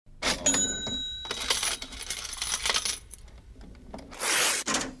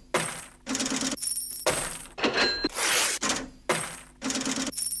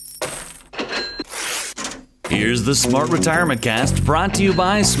Here's the Smart Retirement Cast, brought to you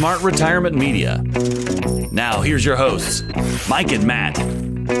by Smart Retirement Media. Now, here's your hosts, Mike and Matt.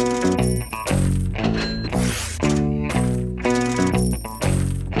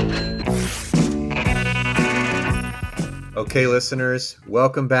 Okay, listeners,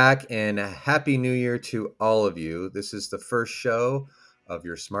 welcome back and Happy New Year to all of you. This is the first show of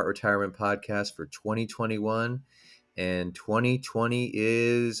your Smart Retirement Podcast for 2021, and 2020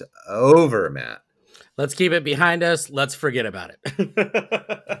 is over, Matt. Let's keep it behind us. Let's forget about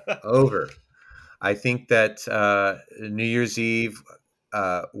it. Over. I think that New Year's Eve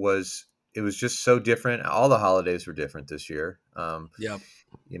was just so different. All the holidays were different this year. Yep.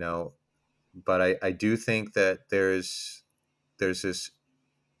 You know, but I do think that there's this.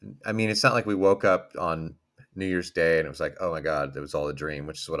 I mean, it's not like we woke up on New Year's Day and it was like, oh my God, it was all a dream,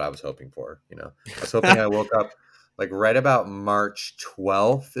 which is what I was hoping for. I was hoping I woke up like right about March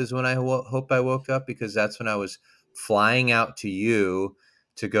 12th is when I hope I woke up, because that's when I was flying out to you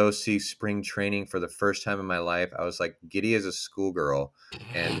to go see spring training for the first time in my life. I was like giddy as a schoolgirl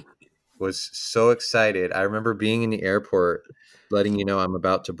and was so excited. I remember being in the airport, letting you know I'm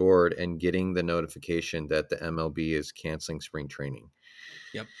about to board, and getting the notification that the MLB is canceling spring training.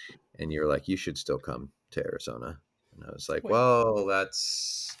 Yep. And you're like, you should still come to Arizona. And I was like, Wait. well,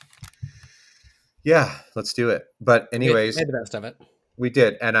 let's do it. But anyways, made the best of it. We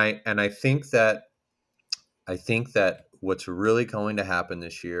did. And I think that what's really going to happen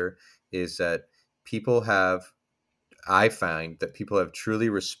this year is that I find that people have truly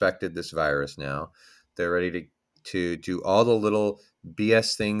respected this virus now. They're ready to do all the little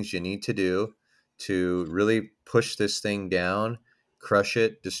BS things you need to do to really push this thing down, crush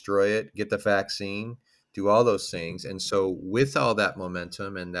it, destroy it, get the vaccine, do all those things. And so with all that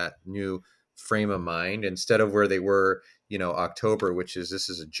momentum and that new frame of mind, instead of where they were, October, which is, this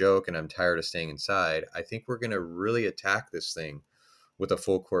is a joke and I'm tired of staying inside, I think we're going to really attack this thing with a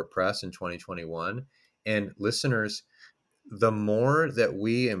full court press in 2021. And listeners, the more that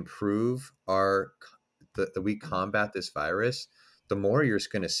we improve that we combat this virus, the more you're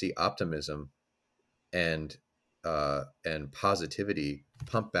going to see optimism and positivity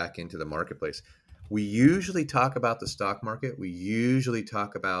pump back into the marketplace. We usually talk about the stock market. We usually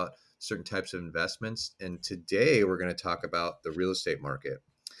talk about certain types of investments. And today we're going to talk about the real estate market.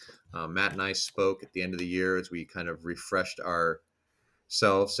 Matt and I spoke at the end of the year as we kind of refreshed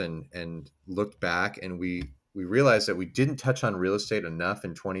ourselves and looked back, and we realized that we didn't touch on real estate enough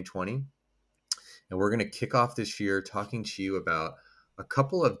in 2020. And we're going to kick off this year talking to you about a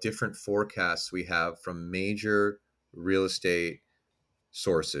couple of different forecasts we have from major real estate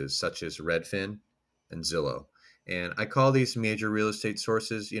sources such as Redfin and Zillow. And I call these major real estate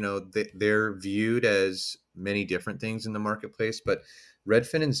sources, they're viewed as many different things in the marketplace, but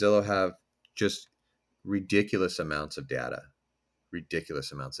Redfin and Zillow have just ridiculous amounts of data.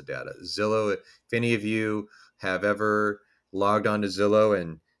 Zillow, if any of you have ever logged on to Zillow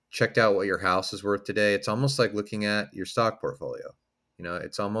and checked out what your house is worth today, it's almost like looking at your stock portfolio.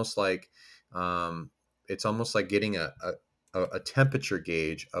 It's almost like getting a temperature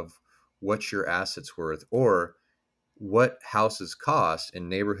gauge of what your assets worth or what houses cost in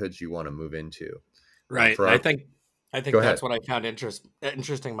neighborhoods you want to move into. Right. I think that's what I found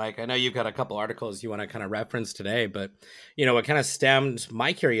interesting, Mike. I know you've got a couple articles you want to kind of reference today, but what kind of stemmed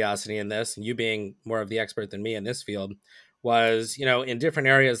my curiosity in this, and you being more of the expert than me in this field, was, in different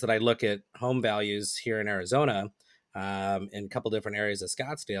areas that I look at home values here in Arizona, in a couple different areas of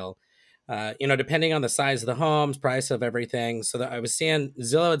Scottsdale, depending on the size of the homes, price of everything. So that I was seeing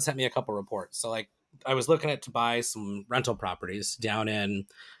Zillow had sent me a couple reports. So like I was looking to buy some rental properties down in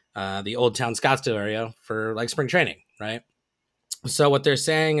the Old Town Scottsdale area for like spring training, right? So what they're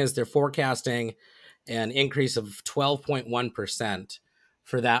saying is they're forecasting an increase of 12.1%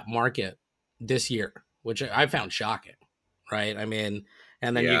 for that market this year, which I found shocking, right? I mean,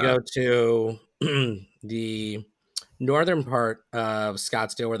 and then you go to the northern part of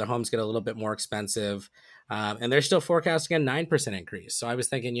Scottsdale where the homes get a little bit more expensive, and they're still forecasting a 9% increase. So I was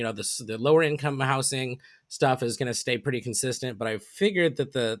thinking, the lower income housing stuff is going to stay pretty consistent, but I figured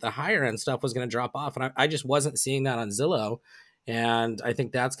that the higher end stuff was going to drop off, and I just wasn't seeing that on Zillow. And I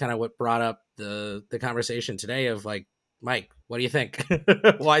think that's kind of what brought up the conversation today of like, Mike, what do you think?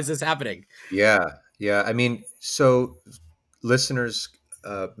 Why is this happening? Yeah. I mean, so listeners,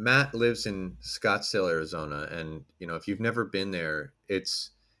 Matt lives in Scottsdale, Arizona, and if you've never been there,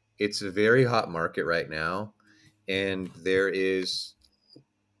 it's a very hot market right now, and there is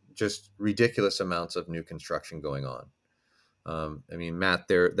just ridiculous amounts of new construction going on. I mean, Matt,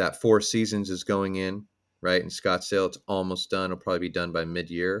 that Four Seasons is going in right in Scottsdale. It's almost done. It'll probably be done by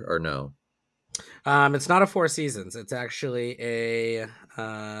mid-year, or no? It's not a Four Seasons. It's actually a.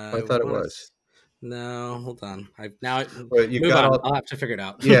 I thought it was. No, hold on. Well, you've Move got on. all, I'll have to figure it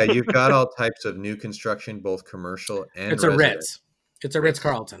out. yeah, you've got all types of new construction, both commercial and It's a resident. Ritz. It's a Ritz Ritz.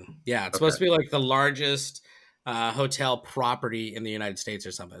 Carlton. Yeah, it's Okay. supposed to be like the largest hotel property in the United States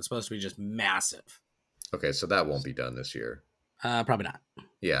or something. It's supposed to be just massive. Okay, so that won't be done this year. Probably not.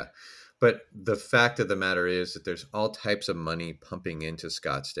 Yeah. But the fact of the matter is that there's all types of money pumping into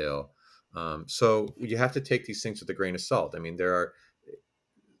Scottsdale. So you have to take these things with a grain of salt. I mean, there are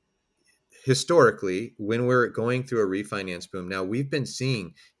historically, when we're going through a refinance boom, now we've been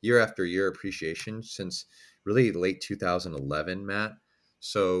seeing year after year appreciation since really late 2011, Matt.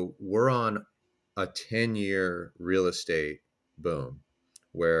 So we're on a 10-year real estate boom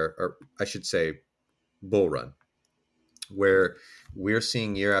where, or I should say, bull run, where we're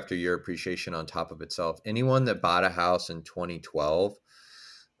seeing year after year appreciation on top of itself. Anyone that bought a house in 2012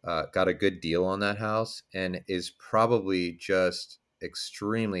 got a good deal on that house and is probably just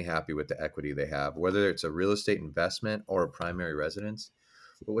extremely happy with the equity they have, whether it's a real estate investment or a primary residence.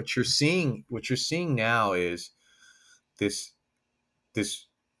 But what you're seeing now is this this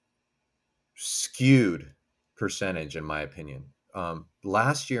skewed percentage, in my opinion.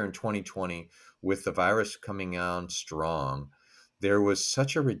 Last year in 2020, with the virus coming on strong, there was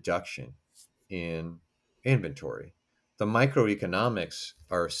such a reduction in inventory. The microeconomics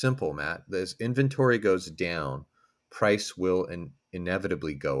are simple, Matt. As inventory goes down, price will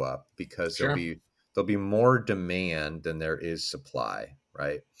inevitably go up because there'll Sure. be there'll be more demand than there is supply,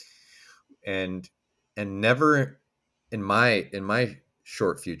 right? And never in my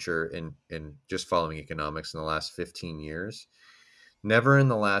short future in just following economics in the last 15 years, never in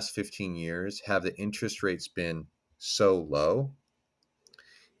the last 15 years have the interest rates been so low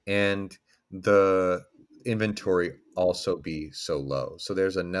and the inventory also be so low. So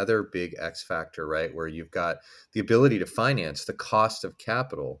there's another big X factor, right? Where you've got the ability to finance the cost of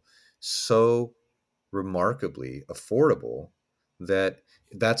capital so remarkably affordable that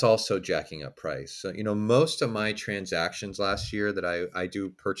that's also jacking up price. So, most of my transactions last year that I do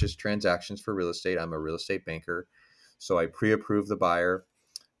purchase transactions for real estate, I'm a real estate banker. So I pre-approve the buyer.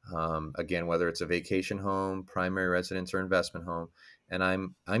 Again, whether it's a vacation home, primary residence, or investment home, and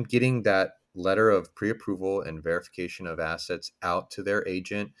I'm getting that letter of pre-approval and verification of assets out to their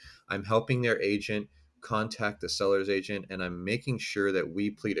agent. I'm helping their agent contact the seller's agent, and I'm making sure that we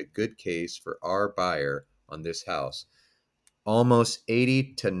plead a good case for our buyer on this house. Almost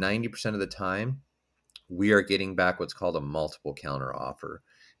 80 to 90% of the time, we are getting back what's called a multiple counter offer.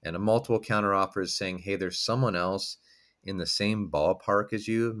 And a multiple counter offer is saying, hey, there's someone else in the same ballpark as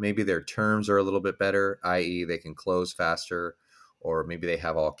you. Maybe their terms are a little bit better, i.e., they can close faster, or maybe they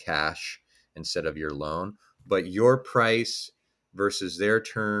have all cash instead of your loan. But your price versus their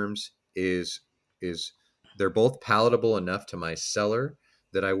terms is they're both palatable enough to my seller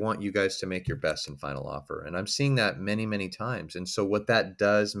that I want you guys to make your best and final offer. And I'm seeing that many, many times. And so what that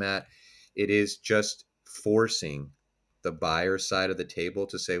does, Matt, it is just forcing the buyer side of the table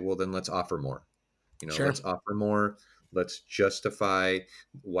to say, well, then let's offer more. Sure. Let's offer more. Let's justify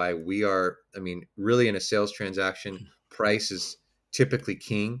why we are. I mean, really, in a sales transaction, price is typically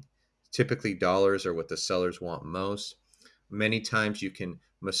king. Typically, dollars are what the sellers want most. Many times, you can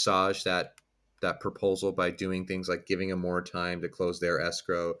massage that proposal by doing things like giving them more time to close their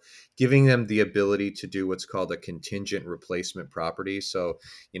escrow, giving them the ability to do what's called a contingent replacement property. So,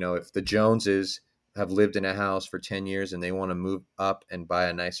 if the Joneses have lived in a house for 10 years and they want to move up and buy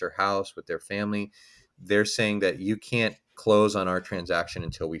a nicer house with their family, they're saying that you can't close on our transaction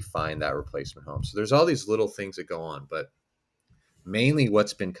until we find that replacement home. So there's all these little things that go on, but mainly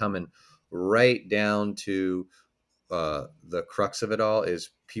what's been coming right down to the crux of it all is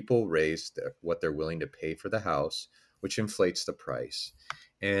people raise what they're willing to pay for the house, which inflates the price.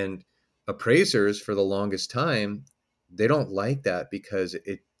 And appraisers, for the longest time, they don't like that because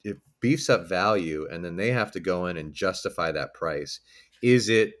it beefs up value, and then they have to go in and justify that price. Is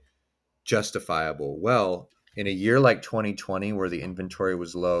it justifiable? Well, in a year like 2020, where the inventory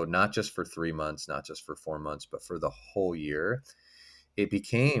was low, not just for 3 months, not just for 4 months, but for the whole year,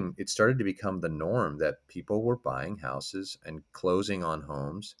 it started to become the norm that people were buying houses and closing on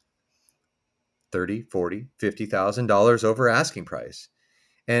homes 30, 40, $50,000 over asking price.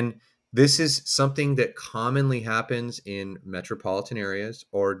 And this is something that commonly happens in metropolitan areas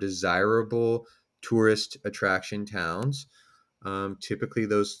or desirable tourist attraction towns. Typically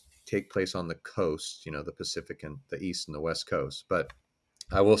those take place on the coast, the Pacific and the East and the West Coast. But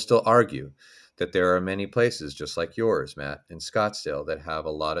I will still argue that there are many places just like yours, Matt, in Scottsdale that have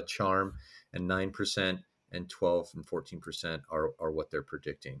a lot of charm, and 9% and 12 and 14% are what they're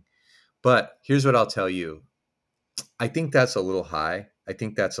predicting. But here's what I'll tell you. I think that's a little high. I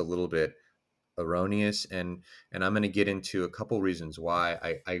think that's a little bit erroneous. And I'm going to get into a couple reasons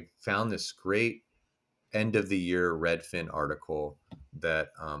why. I found this great end of the year Redfin article that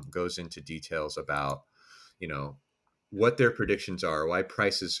goes into details about, what their predictions are, why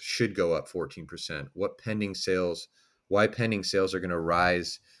prices should go up 14%, why pending sales are going to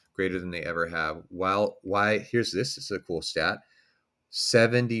rise greater than they ever have. This is a cool stat.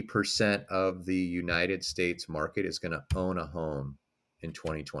 70% of the United States market is going to own a home in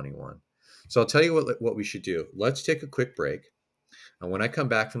 2021. So I'll tell you what we should do. Let's take a quick break. And when I come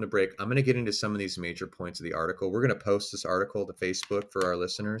back from the break, I'm going to get into some of these major points of the article. We're going to post this article to Facebook for our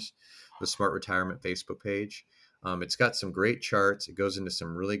listeners, the Smart Retirement Facebook page. It's got some great charts. It goes into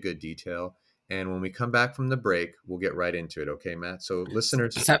some really good detail. And when we come back from the break, we'll get right into it. Okay, Matt? So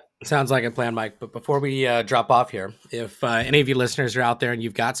listeners... Sounds like a plan, Mike. But before we drop off here, if any of you listeners are out there and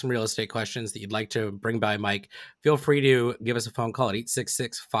you've got some real estate questions that you'd like to bring by Mike, feel free to give us a phone call at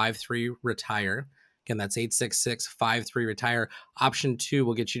 866-53-RETIRE. Again, that's 866-53-RETIRE. Option 2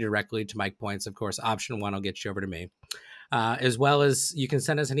 will get you directly to Mike Points. Of course, option 1 will get you over to me. As well as you can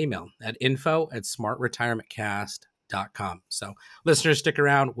send us an email at info@smartretirementcast.com. So listeners, stick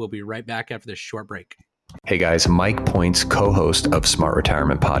around. We'll be right back after this short break. Hey guys, Mike Points, co-host of Smart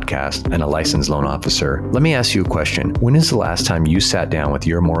Retirement Podcast and a licensed loan officer. Let me ask you a question. When is the last time you sat down with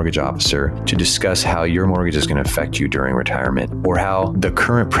your mortgage officer to discuss how your mortgage is going to affect you during retirement, or how the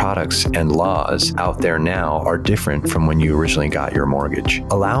current products and laws out there now are different from when you originally got your mortgage?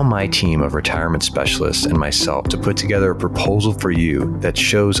 Allow my team of retirement specialists and myself to put together a proposal for you that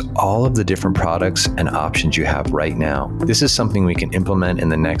shows all of the different products and options you have right now. This is something we can implement in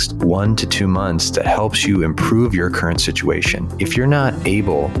the next 1 to 2 months that helps you improve your current situation. If you're not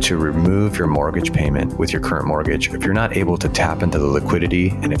able to remove your mortgage payment with your current mortgage, if you're not able to tap into the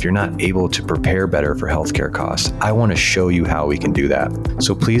liquidity, and if you're not able to prepare better for healthcare costs, I want to show you how we can do that.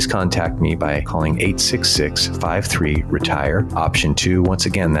 So please contact me by calling 866-53-RETIRE, option 2. Once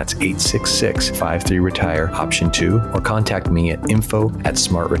again, that's 866-53-RETIRE, option 2, or contact me at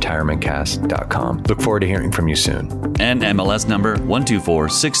info@smartretirementcast.com. Look forward to hearing from you soon. And MLS number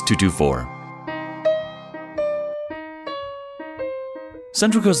 1246224.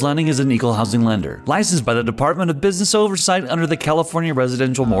 Central Coast Lending is an equal housing lender, licensed by the Department of Business Oversight under the California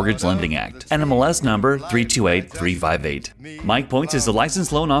Residential Mortgage Lending Act, NMLS number 328358. Mike Points is a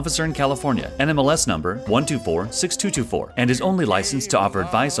licensed loan officer in California, NMLS number 1246224, and is only licensed to offer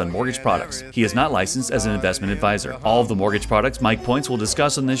advice on mortgage products. He is not licensed as an investment advisor. All of the mortgage products Mike Points will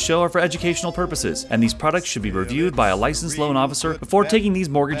discuss on this show are for educational purposes, and these products should be reviewed by a licensed loan officer before taking these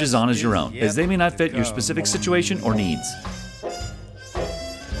mortgages on as your own, as they may not fit your specific situation or needs.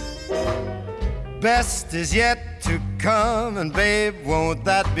 Best is yet to come, and babe, won't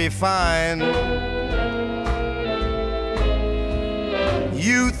that be fine?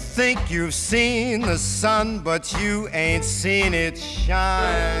 You think you've seen the sun, but you ain't seen it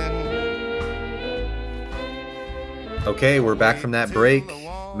shine. Okay, we're back from that break.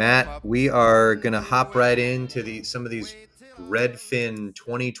 Matt, we are going to hop right into some of these Redfin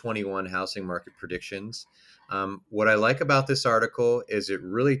 2021 housing market predictions. What I like about this article is it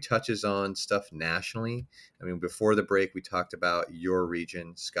really touches on stuff nationally. I mean, before the break, we talked about your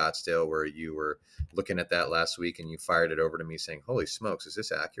region, Scottsdale, where you were looking at that last week and you fired it over to me saying, holy smokes, is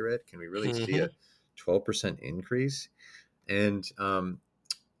this accurate? Can we really see a 12% increase? And,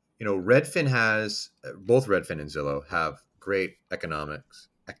 Redfin both Redfin and Zillow have great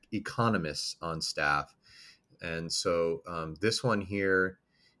economists on staff. And so this one here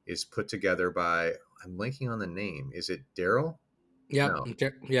is put together by, I'm blanking on the name. Is it Daryl? Yeah, no.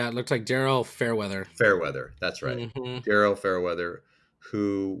 Yeah, it looks like Daryl Fairweather. Fairweather, that's right. Mm-hmm. Daryl Fairweather,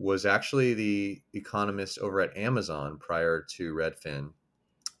 who was actually the economist over at Amazon prior to Redfin.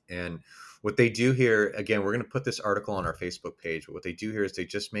 And what they do here, again, we're going to put this article on our Facebook page, but what they do here is they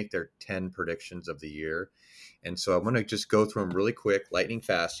just make their 10 predictions of the year. And so I'm going to just go through them really quick, lightning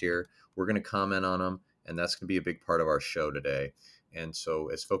fast here. We're going to comment on them, and that's going to be a big part of our show today. And so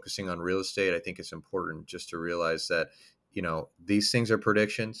as focusing on real estate, I think it's important just to realize that, these things are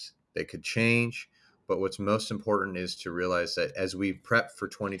predictions. They could change. But what's most important is to realize that as we prep for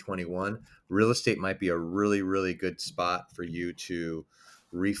 2021, real estate might be a really, really good spot for you to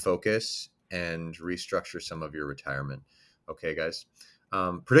refocus and restructure some of your retirement. Okay, guys.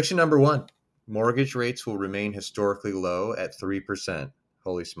 Prediction number 1, mortgage rates will remain historically low at 3%.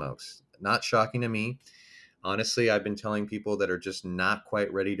 Holy smokes. Not shocking to me. Honestly, I've been telling people that are just not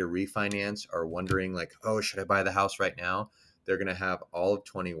quite ready to refinance or wondering like, oh, should I buy the house right now? They're going to have all of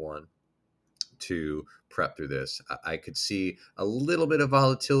 21 to prep through this. I could see a little bit of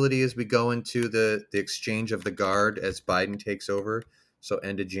volatility as we go into the exchange of the guard as Biden takes over. So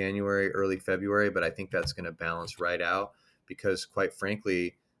end of January, early February, but I think that's going to balance right out because, quite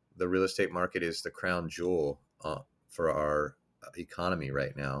frankly, the real estate market is the crown jewel for our economy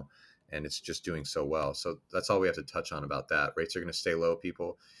right now, and it's just doing so well. So that's all we have to touch on about that. Rates are going to stay low,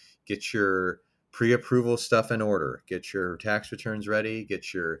 people. Get your pre-approval stuff in order. Get your tax returns ready.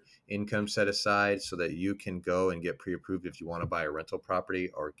 Get your income set aside so that you can go and get pre-approved if you want to buy a rental property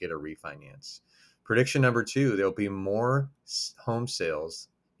or get a refinance. Prediction number 2, there'll be more home sales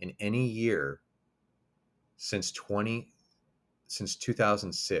in any year since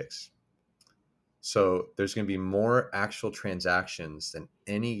 2006. So there's going to be more actual transactions than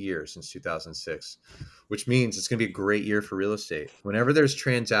any year since 2006, which means it's going to be a great year for real estate. Whenever there's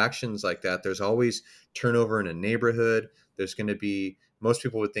transactions like that, there's always turnover in a neighborhood. There's going to be, most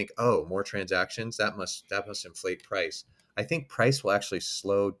people would think, oh, more transactions, that must inflate price. I think price will actually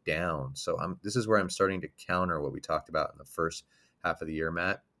slow down. So this is where I'm starting to counter what we talked about in the first half of the year,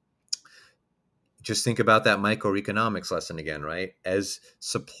 Matt. Just think about that microeconomics lesson again, right? As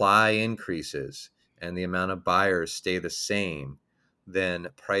supply increases and the amount of buyers stay the same, then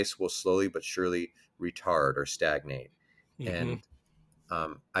price will slowly but surely retard or stagnate. Mm-hmm.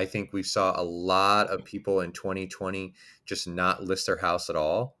 And I think we saw a lot of people in 2020 just not list their house at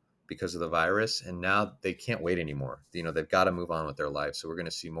all because of the virus. And now they can't wait anymore. They've got to move on with their life. So we're going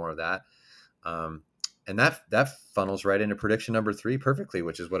to see more of that. And that funnels right into prediction number 3 perfectly,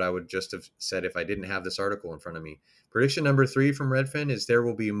 which is what I would just have said if I didn't have this article in front of me. Prediction number 3 from Redfin is there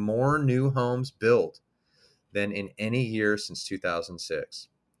will be more new homes built than in any year since 2006.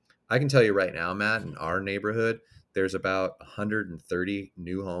 I can tell you right now, Matt, in our neighborhood, there's about 130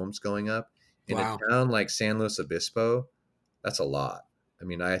 new homes going up. In a town like San Luis Obispo, that's a lot. I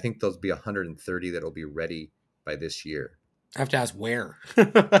mean, I think there'll be 130 that will be ready by this year. I have to ask where. I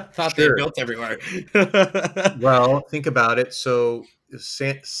thought they built everywhere. Well, think about it. So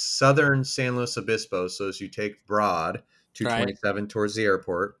southern San Luis Obispo, so as you take Broad 227 towards the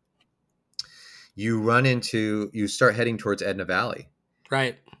airport, you start heading towards Edna Valley.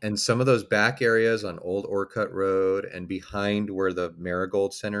 Right. And some of those back areas on Old Orcutt Road and behind where the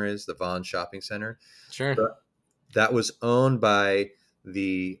Marigold Center is, the Vaughn Shopping Center. Sure. That was owned by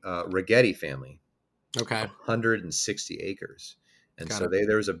the Righetti family. Okay. 160 acres. And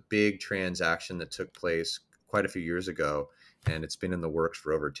there was a big transaction that took place quite a few years ago, and it's been in the works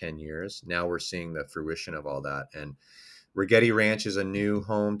for over 10 years. Now we're seeing the fruition of all that. And Righetti Ranch is a new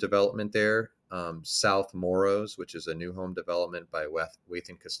home development there. South Moros, which is a new home development by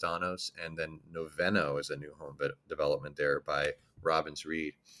Wathan Castanos. And then Noveno is a new home development there by Robbins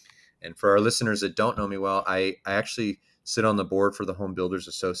Reed. And for our listeners that don't know me well, I actually sit on the board for the Home Builders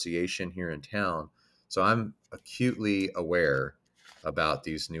Association here in town. So I'm acutely aware about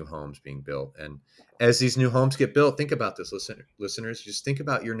these new homes being built. And as these new homes get built, think about this, listeners. Just think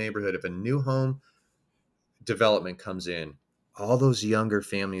about your neighborhood. If a new home development comes in, all those younger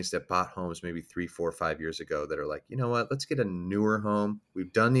families that bought homes maybe 3, 4, 5 years ago that are like, you know what, let's get a newer home.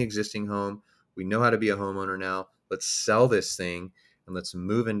 We've done the existing home. We know how to be a homeowner now. Let's sell this thing and let's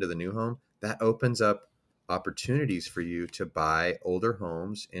move into the new home. That opens up opportunities for you to buy older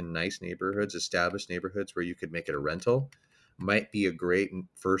homes in nice neighborhoods, established neighborhoods where you could make it a rental. Might be a great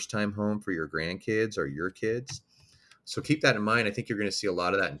first-time home for your grandkids or your kids. So keep that in mind. I think you're going to see a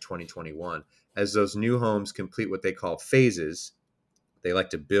lot of that in 2021. As those new homes complete what they call phases, they like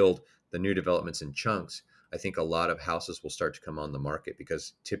to build the new developments in chunks. I think a lot of houses will start to come on the market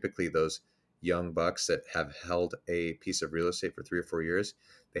because typically those young bucks that have held a piece of real estate for 3 or 4 years,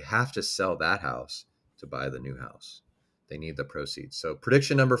 they have to sell that house to buy the new house. They need the proceeds. So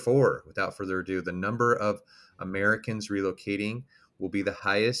prediction number 4, without further ado, the number of Americans relocating will be the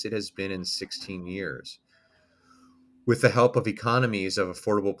highest it has been in 16 years. With the help of economies of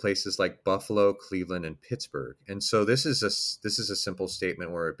affordable places like Buffalo, Cleveland, and Pittsburgh. And so this is a simple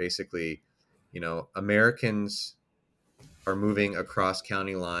statement where basically, Americans are moving across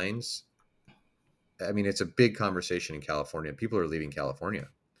county lines. I mean, it's a big conversation in California. People are leaving California,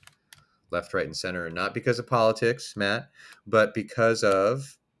 left, right, and center, not because of politics, Matt, but because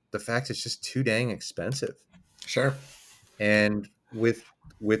of the fact it's just too dang expensive. Sure. And with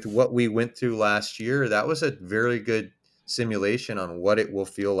what we went through last year, that was a very good simulation on what it will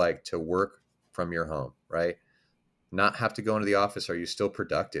feel like to work from your home, right? Not have to go into the office. Are you still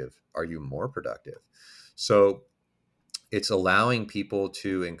productive? Are you more productive? So it's allowing people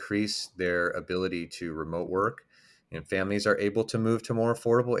to increase their ability to remote work, and families are able to move to more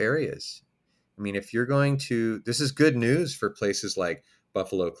affordable areas. I mean, if you're going to, this is good news for places like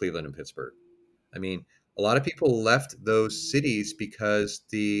Buffalo, Cleveland, and Pittsburgh. I mean, a lot of people left those cities because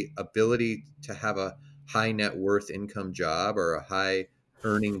the ability to have a high net worth income job or a high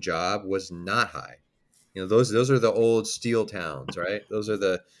earning job was not high. Those are the old steel towns, right? Those are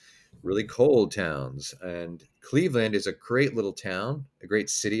the really cold towns. And Cleveland is a great little town, a great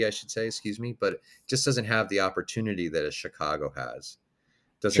city, I should say, excuse me, but it just doesn't have the opportunity that a Chicago has.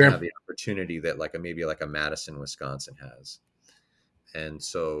 Doesn't have Sure. the opportunity that maybe like a Madison, Wisconsin has. And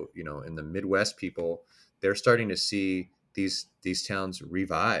so, in the Midwest, people, they're starting to see these towns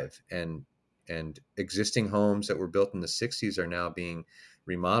revive, and existing homes that were built in the 60s are now being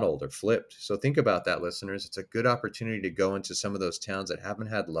remodeled or flipped. So think about that, listeners. It's a good opportunity to go into some of those towns that haven't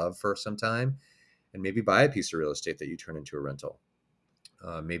had love for some time and maybe buy a piece of real estate that you turn into a rental.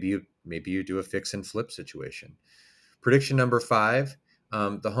 Maybe you do a fix and flip situation. Prediction number 5.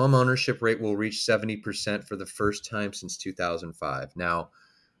 The home ownership rate will reach 70% for the first time since 2005. Now,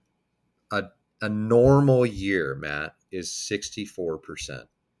 a normal year, Matt, is 64%.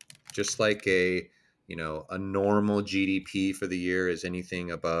 Just like a normal GDP for the year is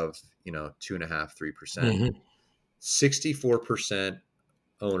anything above 2.5%, 3%. Mm-hmm. 64%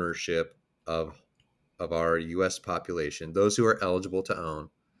 ownership of our U.S. population, those who are eligible to own,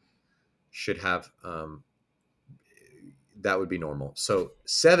 should have that would be normal. So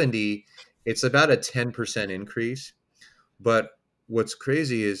 70, it's about a 10% increase. But what's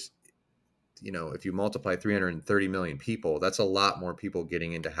crazy is, if you multiply 330 million people, that's a lot more people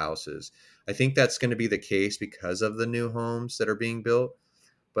getting into houses. I think that's going to be the case because of the new homes that are being built,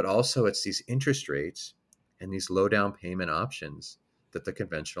 but also it's these interest rates and these low down payment options that the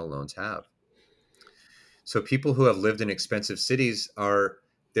conventional loans have. So people who have lived in expensive cities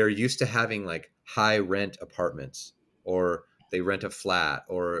they're used to having like high rent apartments, or they rent a flat,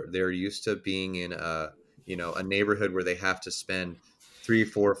 or they're used to being in a neighborhood where they have to spend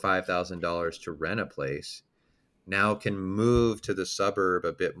 $3,000, $4,000, $5,000 to rent a place. Now can move to the suburb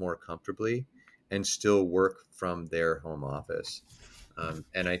a bit more comfortably and still work from their home office.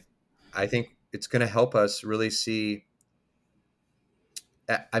 And I think it's going to help us really see.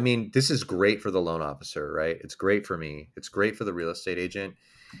 I mean, this is great for the loan officer, right? It's great for me. It's great for the real estate agent.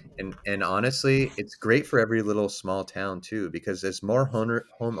 And honestly, it's great for every little small town too, because as more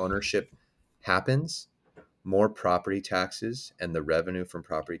home ownership happens, more property taxes and the revenue from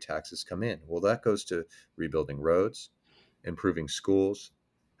property taxes come in. Well, that goes to rebuilding roads, improving schools,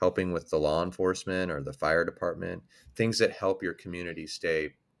 helping with the law enforcement or the fire department, things that help your community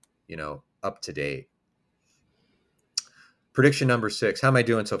stay, up to date. Prediction number 6. How am I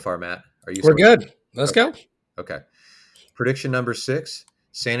doing so far, Matt? We're good. Let's go. Okay. Prediction number 6.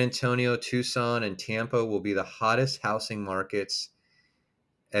 San Antonio, Tucson, and Tampa will be the hottest housing markets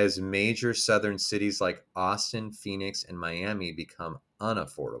as major southern cities like Austin, Phoenix, and Miami become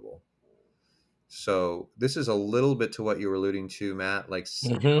unaffordable. So this is a little bit to what you were alluding to, Matt. Like,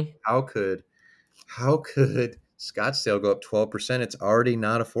 how could Scottsdale go up 12%? It's already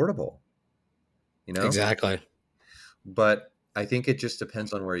not affordable, Exactly. But I think it just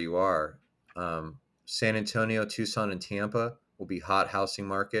depends on where you are. San Antonio, Tucson, and Tampa will be hot housing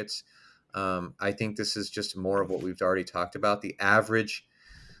markets. I think this is just more of what we've already talked about. The average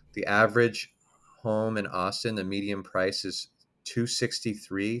home in Austin, the median price is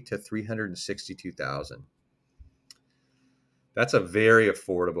 $263,000 to $362,000. That's a very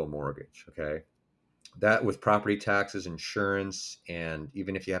affordable mortgage. Okay. That, with property taxes, insurance, and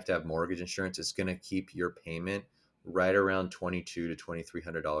even if you have to have mortgage insurance, it's going to keep your payment right around $2,200 to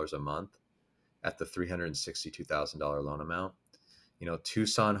 $2,300 a month at the $362,000 loan amount.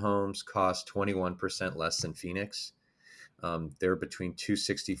 Tucson homes cost 21% less than Phoenix. They're between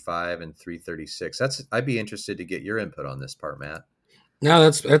 $265,000 and $336,000. I'd be interested to get your input on this part, Matt. No,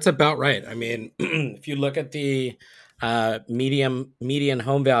 that's about right. I mean, if you look at the median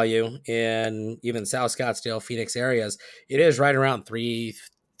home value in even South Scottsdale, Phoenix areas, it is right around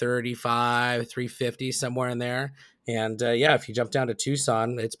 335, 350, somewhere in there. And if you jump down to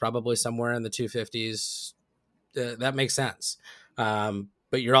Tucson, it's probably somewhere in the 250s. That makes sense.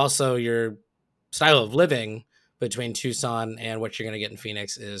 But your style of living between Tucson and what you're going to get in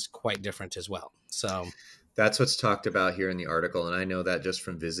Phoenix is quite different as well. So that's what's talked about here in the article. And I know that just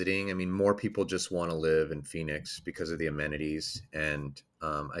from visiting. I mean, more people just want to live in Phoenix because of the amenities. And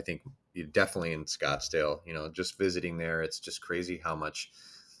I think definitely in Scottsdale, just visiting there, it's just crazy how much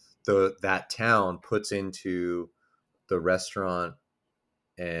that town puts into the restaurant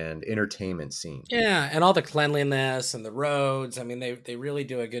and entertainment scene. Yeah, and all the cleanliness and the roads. I mean, they really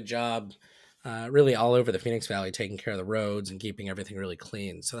do a good job, really all over the Phoenix Valley, taking care of the roads and keeping everything really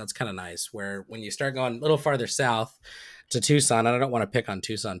clean. So that's kind of nice. Where when you start going a little farther south to Tucson, and I don't want to pick on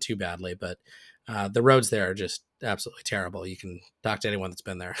Tucson too badly, but The roads there are just absolutely terrible. You can talk to anyone that's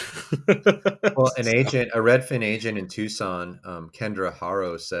been there. Well, a Redfin agent in Tucson, Kendra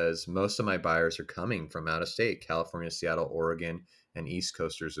Haro, says most of my buyers are coming from out of state, California, Seattle, Oregon, and East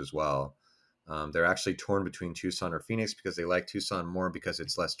Coasters as well. They're actually torn between Tucson or Phoenix because they like Tucson more because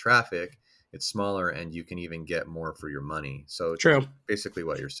it's less traffic, it's smaller, and you can even get more for your money. So True. basically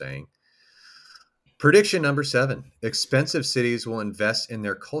what you're saying. Prediction number 7, expensive cities will invest in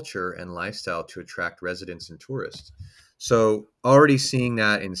their culture and lifestyle to attract residents and tourists. So already seeing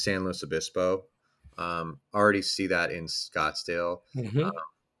that in San Luis Obispo, already see that in Scottsdale. Mm-hmm.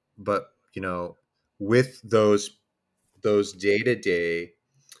 But, with those day-to-day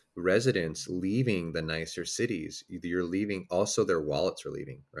residents leaving the nicer cities, you're leaving, also their wallets are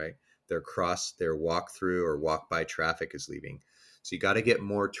leaving, right? Their walk through or walk by traffic is leaving. So you got to get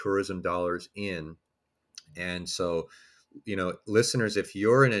more tourism dollars in. And so, listeners, if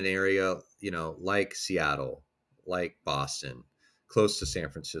you're in an area, like Seattle, like Boston, close to San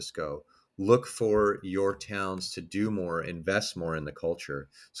Francisco, look for your towns to do more, invest more in the culture.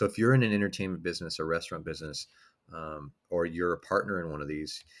 So if you're in an entertainment business or restaurant business, or you're a partner in one of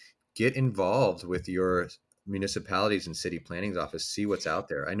these, get involved with your municipalities and city planning's office, see what's out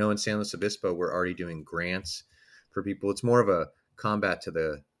there. I know in San Luis Obispo, we're already doing grants for people. It's more of a combat to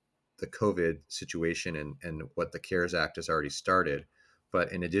the COVID situation and what the CARES Act has already started.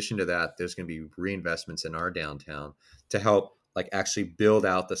 But in addition to that, there's going to be reinvestments in our downtown to help actually build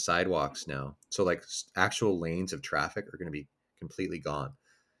out the sidewalks now. So actual lanes of traffic are going to be completely gone.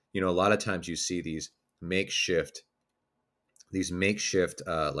 A lot of times you see these makeshift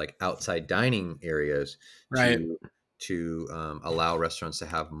outside dining areas, right, to allow restaurants to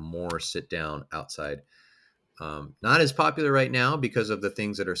have more sit down outside. Not as popular right now because of the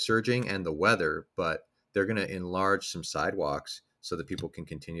things that are surging and the weather, but they're going to enlarge some sidewalks so that people can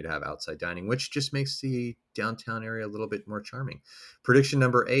continue to have outside dining, which just makes the downtown area a little bit more charming. Prediction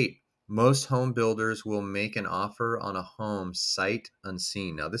number 8, most home builders will make an offer on a home sight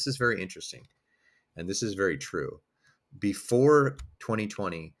unseen. Now, this is very interesting, and this is very true. Before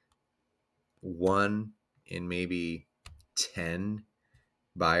 2020, 1 in maybe 10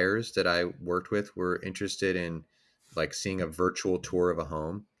 buyers that I worked with were interested in seeing a virtual tour of a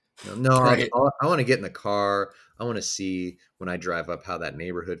home. right. I want to get in the car. I want to see when I drive up how that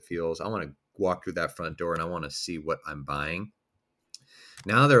neighborhood feels. I want to walk through that front door and I want to see what I'm buying.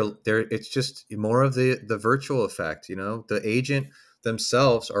 Now it's just more of the virtual effect. The agent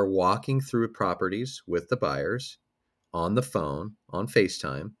themselves are walking through properties with the buyers on the phone, on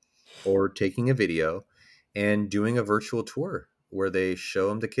FaceTime, or taking a video and doing a virtual tour where they show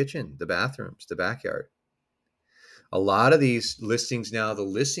them the kitchen, the bathrooms, the backyard. A lot of these listings now, the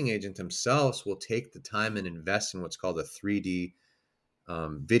listing agent themselves will take the time and invest in what's called a 3D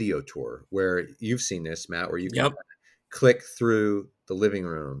video tour, where you've seen this, Matt, where you can click through the living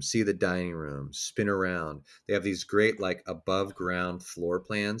room, see the dining room, spin around. They have these great above ground floor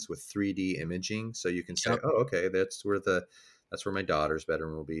plans with 3D imaging. So you can say, oh, okay, that's where my daughter's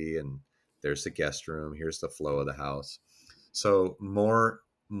bedroom will be. And there's the guest room. Here's the flow of the house. So more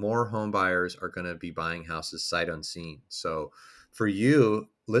home buyers are going to be buying houses sight unseen. So for you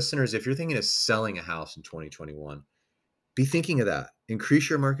listeners, if you're thinking of selling a house in 2021, be thinking of that. Increase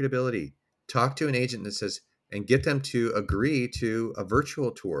your marketability. Talk to an agent that says, and get them to agree to a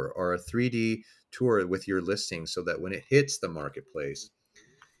virtual tour or a 3D tour with your listing so that when it hits the marketplace,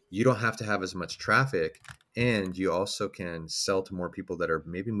 you don't have to have as much traffic, and you also can sell to more people that are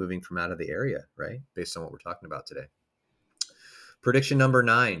maybe moving from out of the area, right? Based on what we're talking about today. Prediction number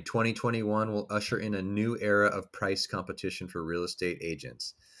 9, 2021 will usher in a new era of price competition for real estate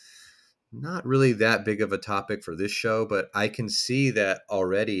agents. Not really that big of a topic for this show, but I can see that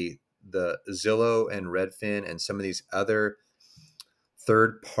already the Zillow and Redfin and some of these other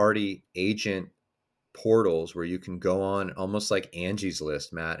third-party agent portals where you can go on almost like Angie's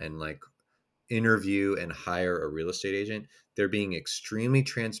List, Matt, and interview and hire a real estate agent. They're being extremely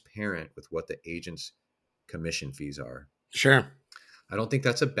transparent with what the agent's commission fees are. Sure. I don't think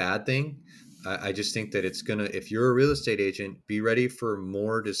that's a bad thing. I just think that if you're a real estate agent, be ready for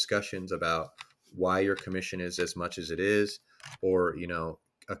more discussions about why your commission is as much as it is, or,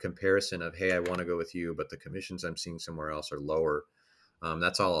 a comparison of, hey, I want to go with you, but the commissions I'm seeing somewhere else are lower.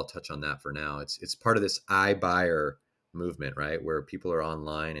 That's all I'll touch on that for now. It's part of this iBuyer movement, right? Where people are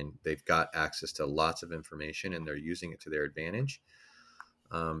online and they've got access to lots of information and they're using it to their advantage.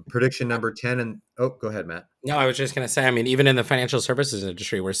 Prediction number 10, and go ahead, Matt. No, I was just going to say, even in the financial services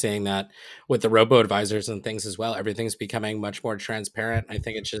industry, we're seeing that with the robo-advisors and things as well. Everything's becoming much more transparent. I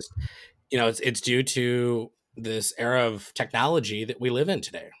think it's just, it's due to this era of technology that we live in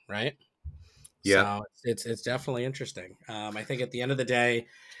today, right? Yeah. So it's definitely interesting. I think at the end of the day,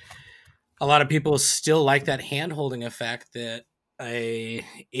 a lot of people still like that hand holding effect that a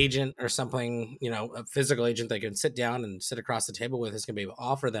agent or something, a physical agent they can sit down and sit across the table with is going to be able to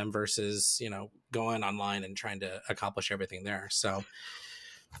offer them versus, going online and trying to accomplish everything there. So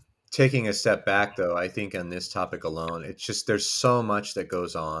Taking a step back, though, I think on this topic alone, it's just there's so much that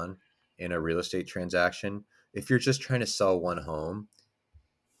goes on in a real estate transaction. If you're just trying to sell one home,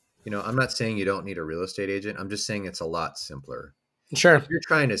 I'm not saying you don't need a real estate agent. I'm just saying it's a lot simpler. sure. If you're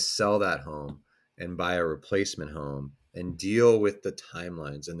trying to sell that home and buy a replacement home and deal with the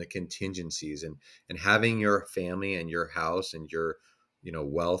timelines and the contingencies and having your family and your house and your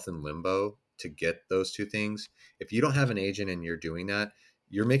wealth in limbo to get those two things, if you don't have an agent and you're doing that,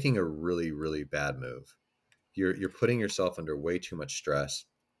 you're making a really, really bad move. You're putting yourself under way too much stress.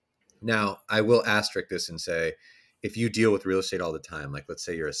 Now, I will asterisk this and say, if you deal with real estate all the time, like let's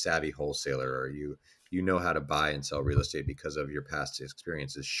say you're a savvy wholesaler or you know how to buy and sell real estate because of your past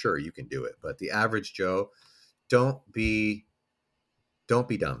experiences, sure, you can do it. But the average Joe, don't be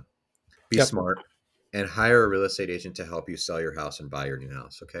dumb. Be Yep. smart and hire a real estate agent to help you sell your house and buy your new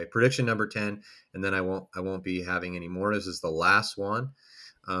house. Okay. Prediction number 10, and then I won't be having any more. This is the last one.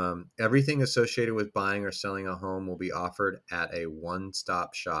 Everything associated with buying or selling a home will be offered at a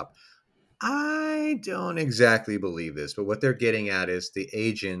one-stop shop. I don't exactly believe this, but what they're getting at is the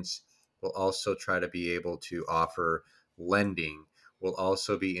agents will also try to be able to offer lending, will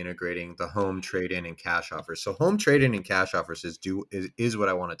also be integrating the home trade-in and cash offers. So home trade-in and cash offers is what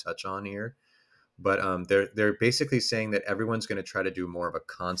I want to touch on here. But they're basically saying that everyone's going to try to do more of a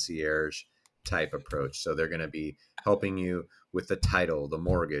concierge type approach. So they're going to be helping you with the title, the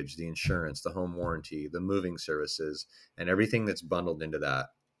mortgage, the insurance, the home warranty, the moving services, and everything that's bundled into that.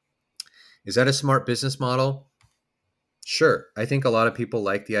 Is that a smart business model? Sure. I think a lot of people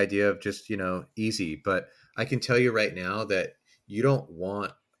like the idea of just, easy, but I can tell you right now that you don't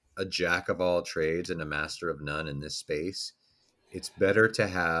want a jack of all trades and a master of none in this space. It's better to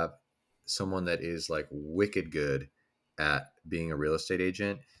have someone that is like wicked good at being a real estate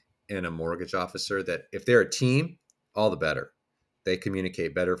agent and a mortgage officer that if they're a team, all the better. They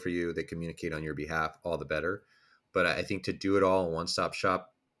communicate better for you. They communicate on your behalf, all the better. But I think to do it all in one-stop shop,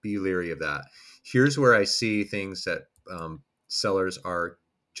 be leery of that. Here's where I see things that sellers are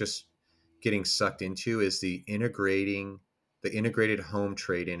just getting sucked into is the integrated home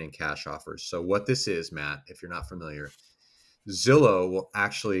trade-in and cash offers. So what this is, Matt, if you're not familiar, Zillow will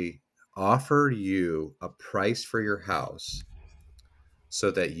actually offer you a price for your house so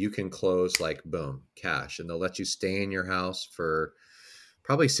that you can close like boom, cash, and they'll let you stay in your house for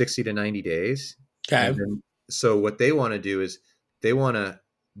probably 60 to 90 days. Okay. And then, so what they want to do is they want to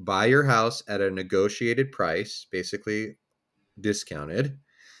buy your house at a negotiated price, basically discounted,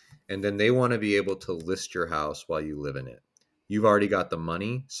 and then they want to be able to list your house while you live in it. You've already got the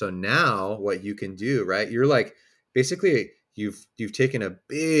money. So now what you can do, right? You're like basically you've taken a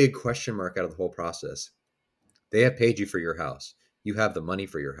big question mark out of the whole process. They have paid you for your house. You have the money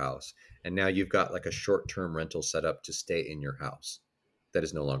for your house. And now you've got like a short-term rental set up to stay in your house that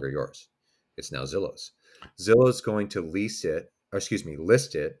is no longer yours. It's now Zillow's. Zillow's going to list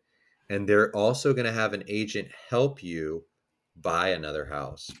it, and they're also going to have an agent help you buy another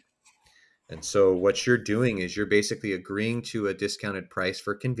house. And so what you're doing is you're basically agreeing to a discounted price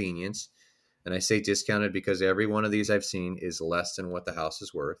for convenience. And I say discounted because every one of these I've seen is less than what the house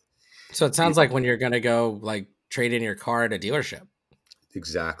is worth. So it sounds like when you're going to go like trade in your car at a dealership.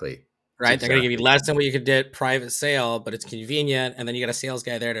 Exactly. Right? They're going to give you less than what you could get private sale, but it's convenient. And then you got a sales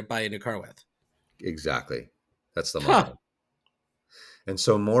guy there to buy a new car with. Exactly. That's the model. And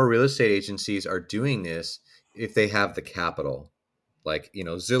so more real estate agencies are doing this if they have the capital. Like,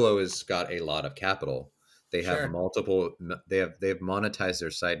 Zillow has got a lot of capital. They have multiple, they have monetized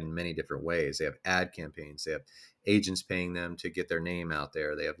their site in many different ways. They have ad campaigns. They have agents paying them to get their name out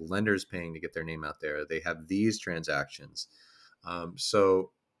there. They have lenders paying to get their name out there. They have these transactions.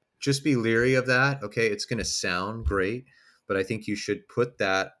 So just be leery of that. Okay. It's going to sound great, but I think you should put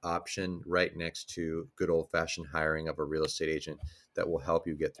that option right next to good old fashioned hiring of a real estate agent that will help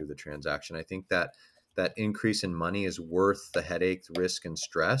you get through the transaction. I think that increase in money is worth the headache, risk, and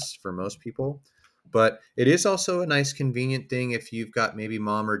stress for most people. But it is also a nice convenient thing if you've got maybe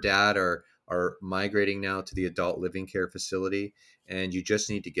mom or dad are migrating now to the adult living care facility and you just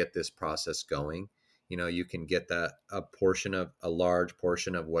need to get this process going. You can get a large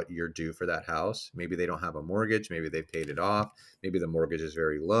portion of what you're due for that house. Maybe they don't have a mortgage. Maybe they've paid it off. Maybe the mortgage is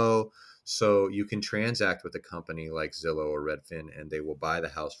very low. So you can transact with a company like Zillow or Redfin, and they will buy the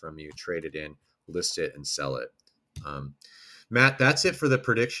house from you, trade it in, list it, and sell it. Matt, that's it for the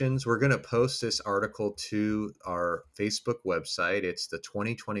predictions. We're going to post this article to our Facebook website. It's the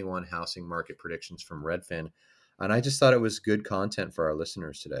 2021 housing market predictions from Redfin. And I just thought it was good content for our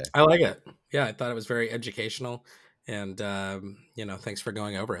listeners today. I like it. Yeah, I thought it was very educational. And, thanks for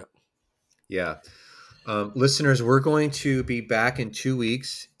going over it. Yeah. Listeners, we're going to be back in 2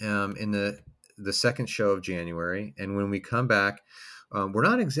 weeks in the second show of January. And when we come back, we're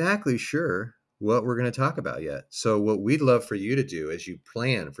not exactly sure what we're going to talk about yet. So what we'd love for you to do as you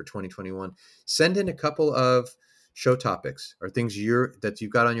plan for 2021, send in a couple of show topics or things that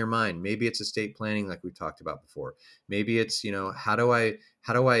you've got on your mind. Maybe it's estate planning, like we talked about before. Maybe it's, how do I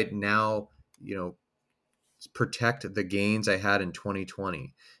now, protect the gains I had in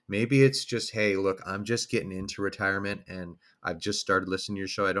 2020. Maybe it's just, hey, look, I'm just getting into retirement and I've just started listening to your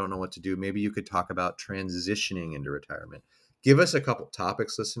show. I don't know what to do. Maybe you could talk about transitioning into retirement. Give us a couple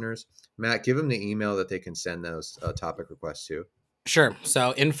topics, listeners. Matt, give them the email that they can send those topic requests to. Sure.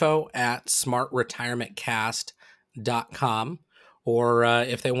 So info@smartretirementcast.com, or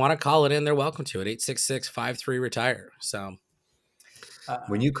if they want to call it in, they're welcome to it. 866-53-RETIRE. So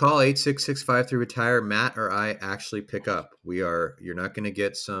when you call 866-53-RETIRE, Matt or I actually pick up. You're not going to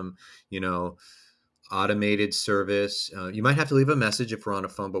get some, automated service. You might have to leave a message if we're on a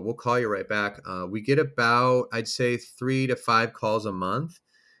phone, but we'll call you right back. We get about, I'd say 3 to 5 calls a month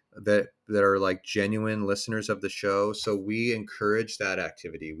that are like genuine listeners of the show. So we encourage that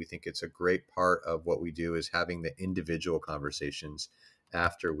activity. We think it's a great part of what we do is having the individual conversations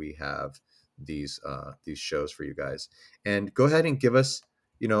after we have these shows for you guys. And go ahead and give us,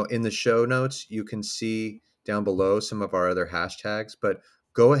 in the show notes, you can see down below some of our other hashtags, but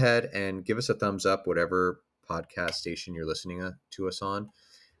go ahead and give us a thumbs up, whatever podcast station you're listening to us on.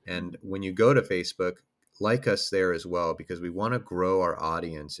 And when you go to Facebook, like us there as well, because we want to grow our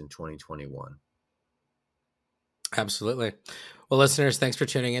audience in 2021. Absolutely. Well, listeners, thanks for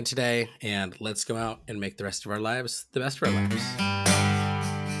tuning in today, and let's go out and make the rest of our lives the best of our lives.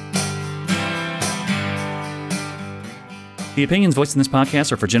 The opinions voiced in this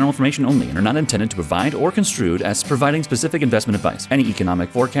podcast are for general information only and are not intended to provide or construed as providing specific investment advice. Any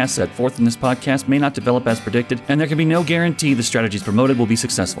economic forecast set forth in this podcast may not develop as predicted, and there can be no guarantee the strategies promoted will be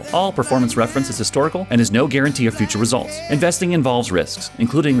successful. All performance reference is historical and is no guarantee of future results. Investing involves risks,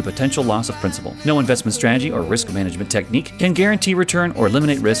 including the potential loss of principal. No investment strategy or risk management technique can guarantee return or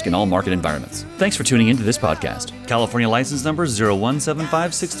eliminate risk in all market environments. Thanks for tuning into this podcast. California license number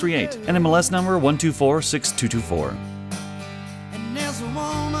 0175638 and MLS number 1246224. There's a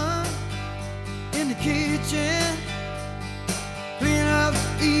woman in the kitchen, clean up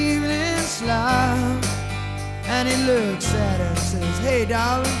the evening slop, and he looks at her and says, hey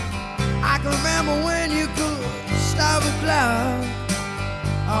darling, I can remember when you could stop a cloud.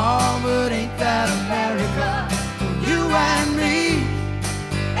 Oh, but ain't that America, for you and me?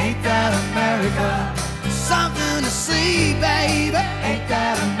 Ain't that America, something to see, baby?